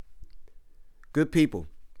Good people,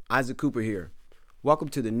 Isaac Cooper here. Welcome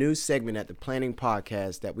to the new segment at the Planning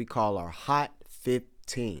Podcast that we call our Hot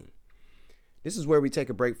 15. This is where we take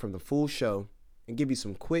a break from the full show and give you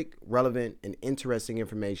some quick, relevant, and interesting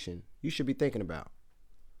information you should be thinking about.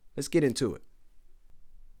 Let's get into it.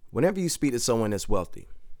 Whenever you speak to someone that's wealthy,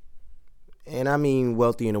 and I mean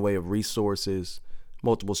wealthy in a way of resources,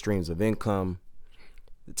 multiple streams of income,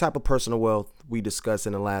 the type of personal wealth we discussed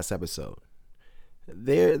in the last episode,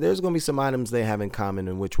 there's going to be some items they have in common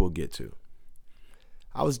in which we'll get to.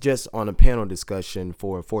 I was just on a panel discussion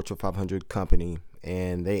for a Fortune 500 company,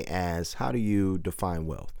 and they asked, how do you define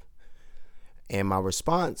wealth? And my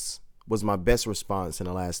response was my best response in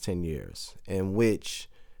the last 10 years, in which,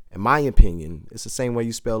 in my opinion, it's the same way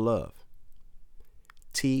you spell love.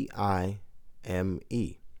 Time.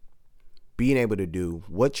 Being able to do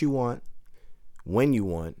what you want, when you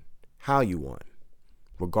want, how you want,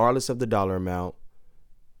 regardless of the dollar amount,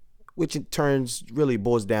 which in turns really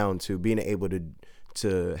boils down to being able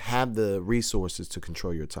to have the resources to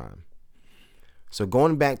control your time. So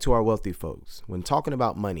going back to our wealthy folks, when talking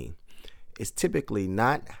about money, it's typically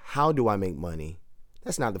not how do I make money?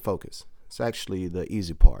 That's not the focus. It's actually the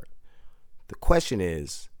easy part. The question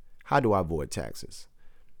is, how do I avoid taxes?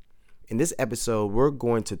 In this episode, we're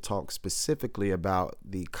going to talk specifically about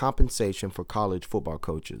the compensation for college football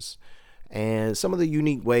coaches and some of the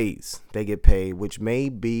unique ways they get paid, which may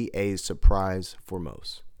be a surprise for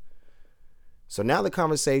most. So now the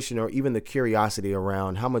conversation, or even the curiosity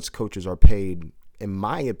around how much coaches are paid, in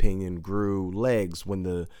my opinion, grew legs when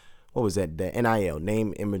the NIL,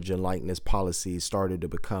 name, image, and likeness policy started to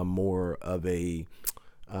become more of a,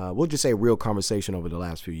 we'll just say real conversation over the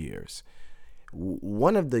last few years.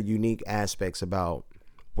 One of the unique aspects about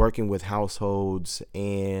working with households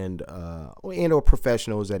and or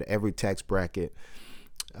professionals at every tax bracket,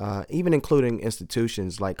 even including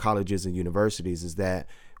institutions like colleges and universities, is that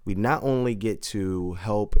we not only get to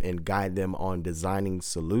help and guide them on designing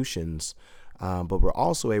solutions, but we're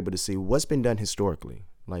also able to see what's been done historically.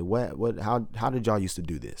 Like how did y'all used to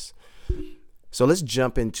do this? So let's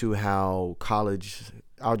jump into how colleges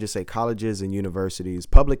and universities,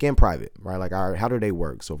 public and private, right? Like, how do they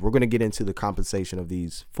work? So if we're going to get into the compensation of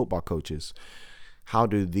these football coaches, how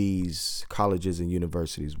do these colleges and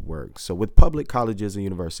universities work? So with public colleges and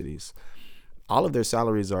universities, all of their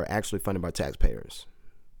salaries are actually funded by taxpayers.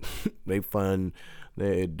 They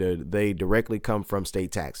directly come from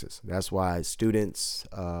state taxes. That's why students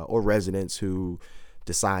or residents who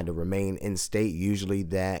decide to remain in state, usually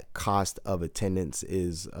that cost of attendance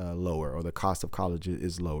is lower, or the cost of college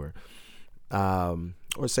is lower,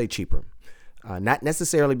 or say cheaper. Not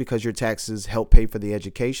necessarily because your taxes help pay for the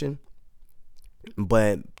education,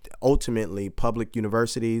 but ultimately public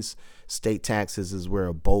universities, state taxes is where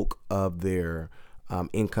a bulk of their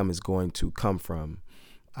income is going to come from.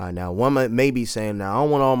 Now, one may be saying, now, I don't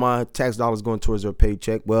want all my tax dollars going towards their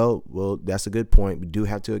paycheck. Well, that's a good point. We do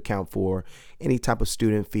have to account for any type of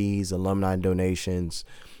student fees, alumni donations,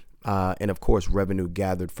 and, of course, revenue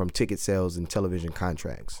gathered from ticket sales and television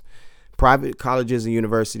contracts. Private colleges and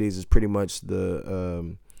universities is pretty much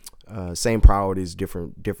the same priorities,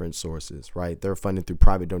 different sources, right? They're funded through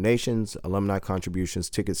private donations, alumni contributions,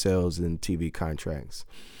 ticket sales, and TV contracts.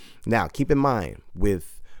 Now, keep in mind,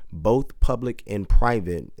 with both public and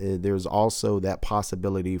private, there's also that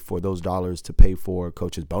possibility for those dollars to pay for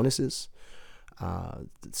coaches' bonuses,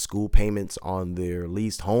 school payments on their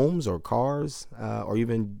leased homes or cars, or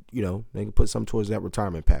even, they can put some towards that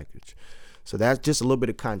retirement package. So that's just a little bit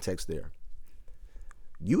of context there.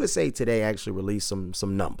 USA Today actually released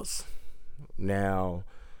some numbers. Now,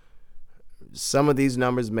 some of these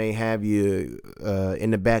numbers may have you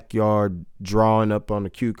in the backyard drawing up on the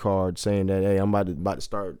cue card saying that, hey, I'm about to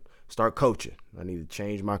start coaching. I need to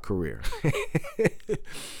change my career.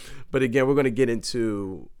 But again, we're going to get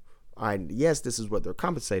into, yes, this is what they're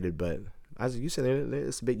compensated, but as you said,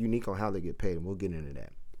 it's a bit unique on how they get paid, and we'll get into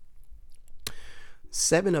that.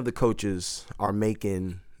 7 of the coaches are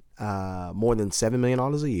making more than $7 million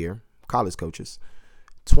a year, college coaches.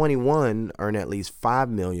 21 earn at least $5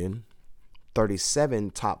 million.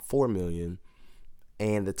 37 top $4 million,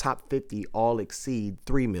 and the top 50 all exceed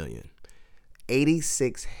 $3 million.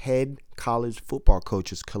 86 head college football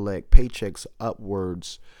coaches collect paychecks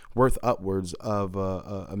worth upwards of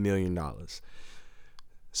 $1 million.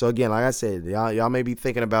 So again, like I said, y'all may be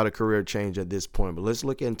thinking about a career change at this point, but let's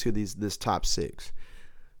look into this top 6.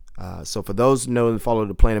 So for those who know and follow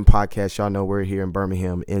the Planning Podcast, y'all know we're here in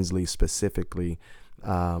Birmingham, Inslee specifically,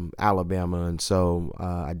 Alabama. And so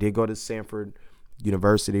I did go to Sanford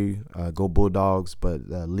University, go Bulldogs, but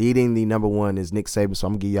leading the number 1 is Nick Saban. So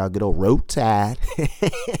I'm going to give y'all a good old road tide.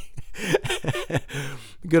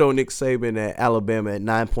 Good old Nick Saban at Alabama at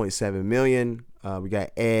 $9.7 million. We got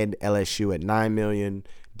Ed LSU at $9 million.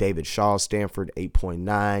 David Shaw, Stanford,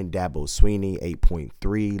 8.9. Dabo Sweeney,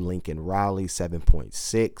 8.3. Lincoln Riley,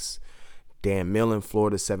 7.6. Dan Millen,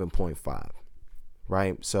 Florida, 7.5.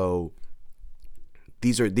 Right? So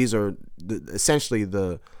these are essentially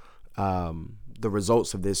the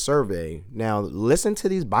results of this survey. Now, listen to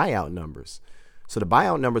these buyout numbers. So the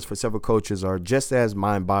buyout numbers for several coaches are just as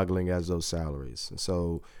mind-boggling as those salaries.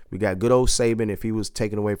 So we got good old Saban if he was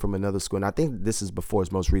taken away from another school. And I think this is before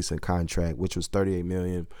his most recent contract, which was $38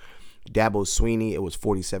 million. Dabo Sweeney, it was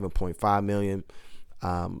 $47.5 million.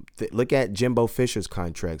 Look at Jimbo Fisher's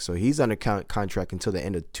contract. So he's under contract until the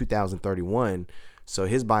end of 2031. So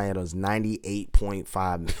his buyout is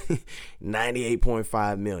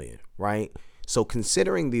 $98.5 million, right? So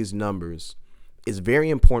considering these numbers, it's very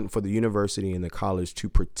important for the university and the college to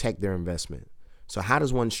protect their investment. So how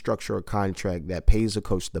does one structure a contract that pays a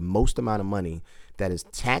coach the most amount of money that is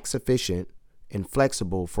tax efficient and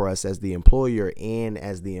flexible for us as the employer and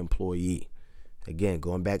as the employee? Again,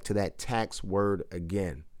 going back to that tax word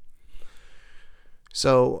again.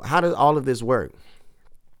 So how does all of this work?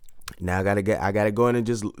 Now I gotta go in and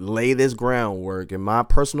just lay this groundwork. In my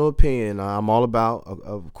personal opinion, I'm all about,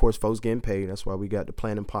 of course, folks getting paid. That's why we got the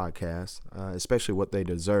Planning Podcast, especially what they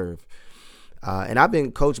deserve. And I've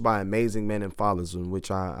been coached by amazing men and fathers, in which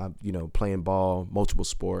I playing ball, multiple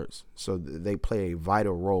sports. So they play a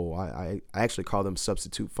vital role. I actually call them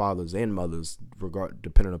substitute fathers and mothers,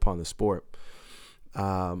 depending upon the sport,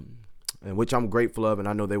 and which I'm grateful of, and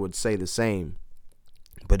I know they would say the same.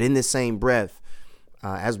 But in the same breath,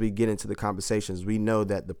 as we get into the conversations, we know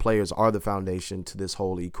that the players are the foundation to this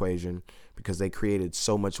whole equation because they created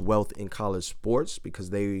so much wealth in college sports because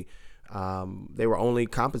they were only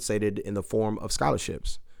compensated in the form of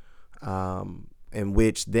scholarships, and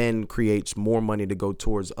which then creates more money to go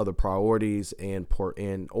towards other priorities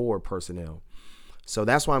or personnel. So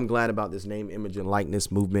that's why I'm glad about this name, image, and likeness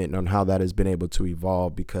movement and on how that has been able to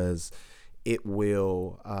evolve, because it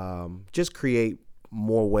will just create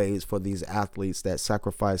more ways for these athletes that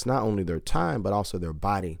sacrifice not only their time but also their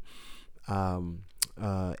body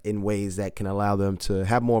in ways that can allow them to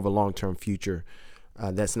have more of a long-term future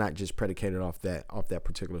that's not just predicated off that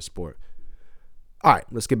particular sport. All right,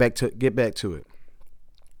 let's get back to it.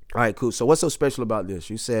 All right, cool. So what's so special about this?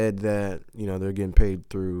 You said that they're getting paid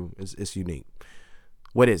through it's unique.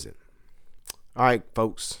 What is it? All right,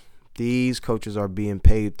 folks, these coaches are being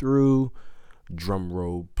paid through, drum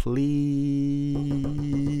roll please,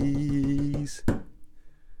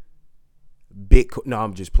 Bitcoin. No,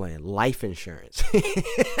 I'm just playing. Life insurance.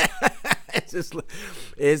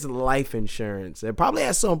 It's life insurance. And probably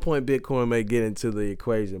at some point Bitcoin may get into the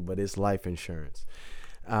equation, but it's life insurance.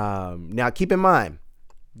 Now keep in mind,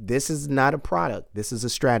 this is not a product. This is a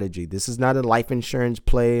strategy. This is not a life insurance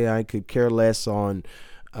play. I could care less on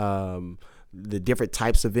the different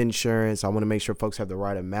types of insurance. I want to make sure folks have the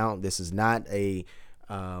right amount. This is not a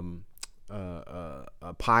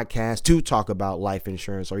podcast to talk about life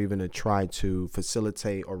insurance or even to try to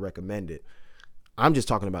facilitate or recommend it. I'm just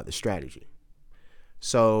talking about the strategy.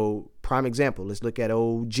 So, prime example, let's look at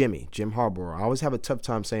old Jim Harbaugh. I always have a tough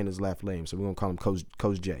time saying his last name, so we're going to call him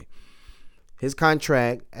Coach J. His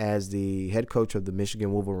contract as the head coach of the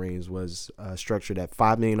Michigan Wolverines was structured at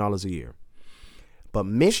 $5 million a year. But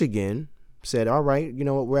Michigan said, all right, you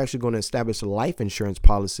know what, we're actually going to establish a life insurance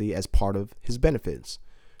policy as part of his benefits.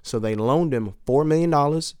 So they loaned him $4 million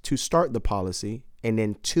to start the policy and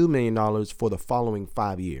then $2 million for the following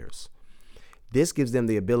 5 years. This gives them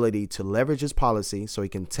the ability to leverage his policy so he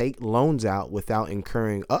can take loans out without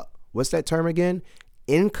incurring, what's that term again?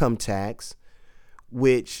 Income tax,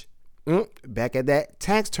 which, back at that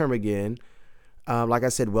tax term again, like I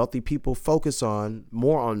said, wealthy people focus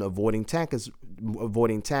more on avoiding taxes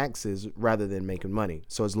rather than making money.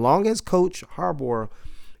 So as long as Coach Harbaugh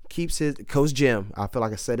Coach Jim, I feel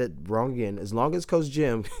like I said it wrong again. As long as Coach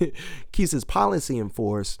Jim keeps his policy in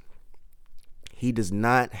force, he does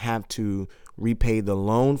not have to repay the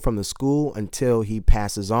loan from the school until he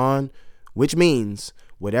passes on, which means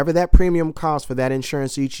whatever that premium costs for that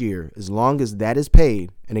insurance each year, as long as that is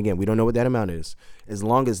paid, and again, we don't know what that amount is, as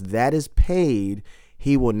long as that is paid,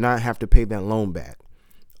 he will not have to pay that loan back.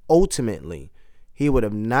 Ultimately, he would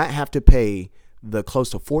have not have to pay the close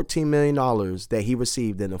to $14 million that he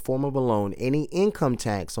received in the form of a loan, any income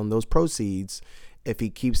tax on those proceeds, if he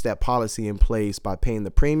keeps that policy in place by paying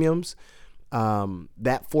the premiums.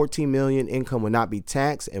 That $14 million income will not be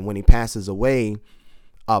taxed, and when he passes away,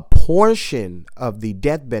 a portion of the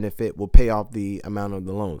death benefit will pay off the amount of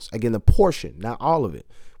the loans. Again, the portion, not all of it,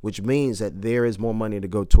 which means that there is more money to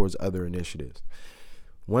go towards other initiatives.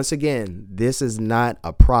 Once again, this is not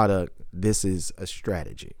a product. This is a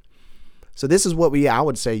strategy. So this is what I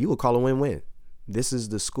would say you would call a win-win. This is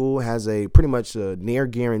the school has a pretty much a near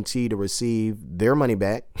guarantee to receive their money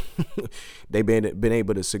back. They've been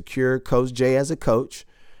able to secure Coach J as a coach,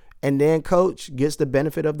 and then Coach gets the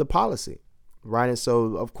benefit of the policy, right? And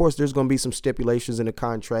so, of course, there's going to be some stipulations in the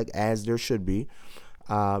contract, as there should be.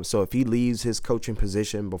 So if he leaves his coaching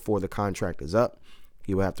position before the contract is up,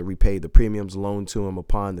 he will have to repay the premiums loaned to him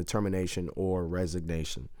upon the termination or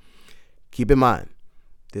resignation. Keep in mind,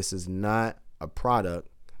 this is not a product.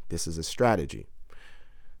 This is a strategy.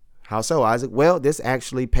 How so, Isaac? Well, this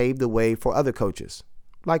actually paved the way for other coaches.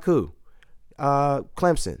 Like who?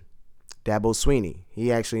 Clemson, Dabo Swinney.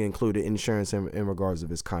 He actually included insurance in regards of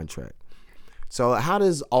his contract. So how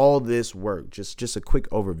does all this work? Just a quick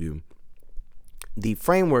overview. The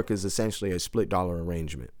framework is essentially a split dollar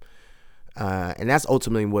arrangement. And that's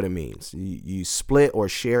ultimately what it means. You split or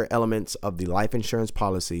share elements of the life insurance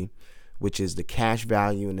policy, which is the cash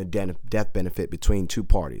value and the death benefit between two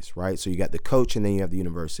parties, right? So you got the coach and then you have the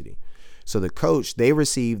university. So the coach, they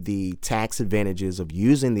receive the tax advantages of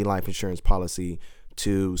using the life insurance policy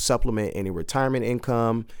to supplement any retirement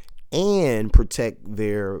income and protect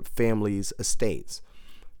their family's estates.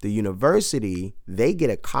 The university, they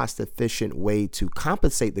get a cost-efficient way to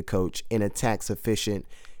compensate the coach in a tax-efficient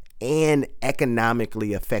and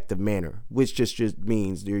economically effective manner, which just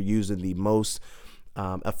means they're using the most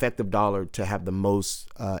effective dollar to have the most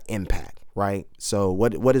impact, right? So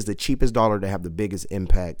what is the cheapest dollar to have the biggest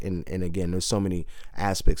impact? And again, there's so many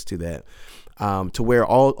aspects to that, to where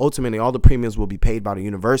ultimately all the premiums will be paid by the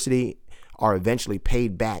university are eventually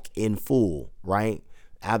paid back in full, right?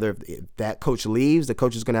 Either if that coach leaves, the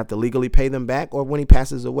coach is going to have to legally pay them back, or when he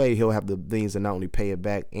passes away, he'll have the means to not only pay it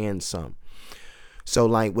back and some. So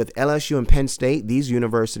like with LSU and Penn State, these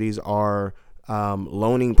universities are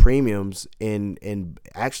loaning premiums in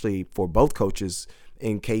actually for both coaches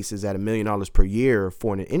in cases at $1 million per year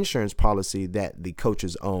for an insurance policy that the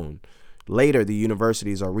coaches own. Later, the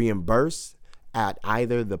universities are reimbursed at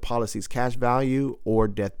either the policy's cash value or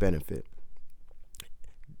death benefit.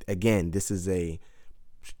 Again, this is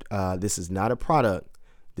not a product.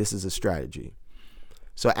 This is a strategy.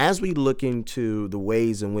 So as we look into the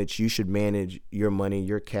ways in which you should manage your money,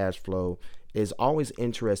 your cash flow, it's always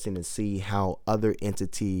interesting to see how other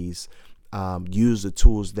entities use the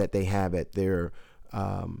tools that they have at their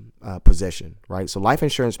possession, right? So life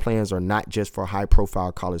insurance plans are not just for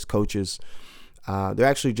high-profile college coaches. They're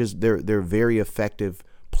actually they're very effective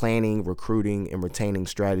planning, recruiting, and retaining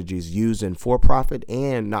strategies used in for-profit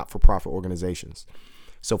and not-for-profit organizations.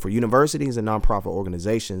 So for universities and nonprofit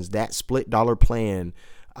organizations, that split dollar plan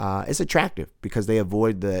is attractive because they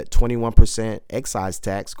avoid the 21% excise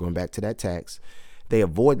tax, going back to that tax. They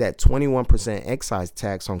avoid that 21% excise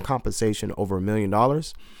tax on compensation over $1 million.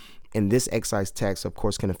 And this excise tax, of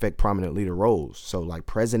course, can affect prominent leader roles. So like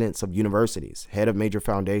presidents of universities, head of major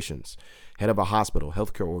foundations, head of a hospital,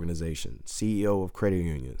 healthcare organization, CEO of credit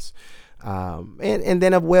unions. And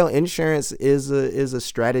then, insurance is a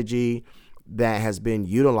strategy that has been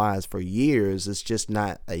utilized for years. It's just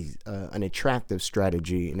not an attractive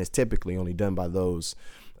strategy, and it's typically only done by those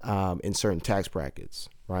in certain tax brackets,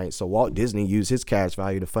 right? So Walt Disney used his cash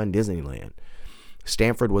value to fund Disneyland.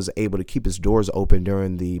 Stanford was able to keep its doors open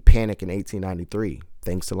during the panic in 1893,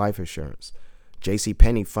 thanks to life insurance. J.C.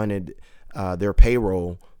 Penney funded their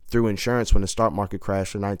payroll through insurance when the stock market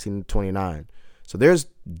crashed in 1929. So there's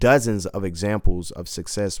dozens of examples of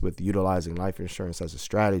success with utilizing life insurance as a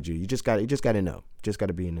strategy. You just got to know. Just got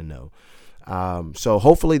to be in the know. So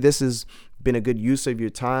hopefully this has been a good use of your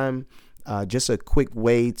time. Just a quick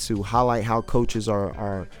way to highlight how coaches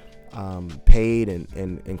are paid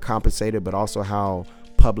and compensated, but also how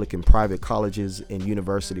public and private colleges and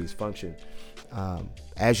universities function.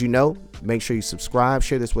 As you know, make sure you subscribe,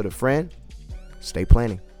 share this with a friend. Stay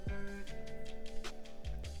planning.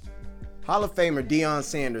 Hall of Famer Deion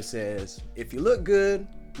Sanders says, if you look good,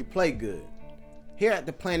 you play good. Here at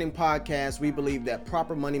the Planning Podcast, we believe that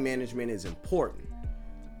proper money management is important.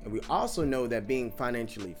 And we also know that being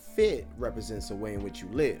financially fit represents a way in which you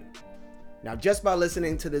live. Now, just by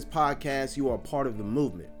listening to this podcast, you are a part of the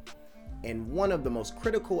movement. And one of the most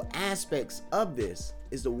critical aspects of this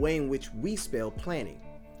is the way in which we spell planning.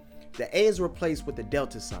 The A is replaced with the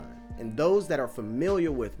delta sign. And those that are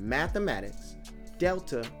familiar with mathematics,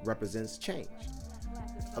 delta represents change.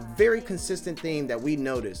 A very consistent theme that we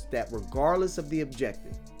noticed that regardless of the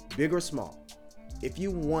objective, big or small, if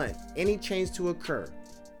you want any change to occur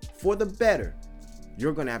for the better,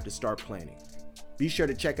 you're going to have to start planning. Be sure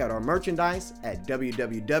to check out our merchandise at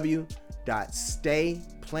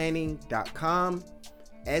www.stayplanning.com.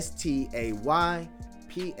 STAYPLANNING.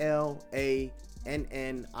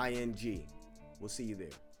 We'll see you there.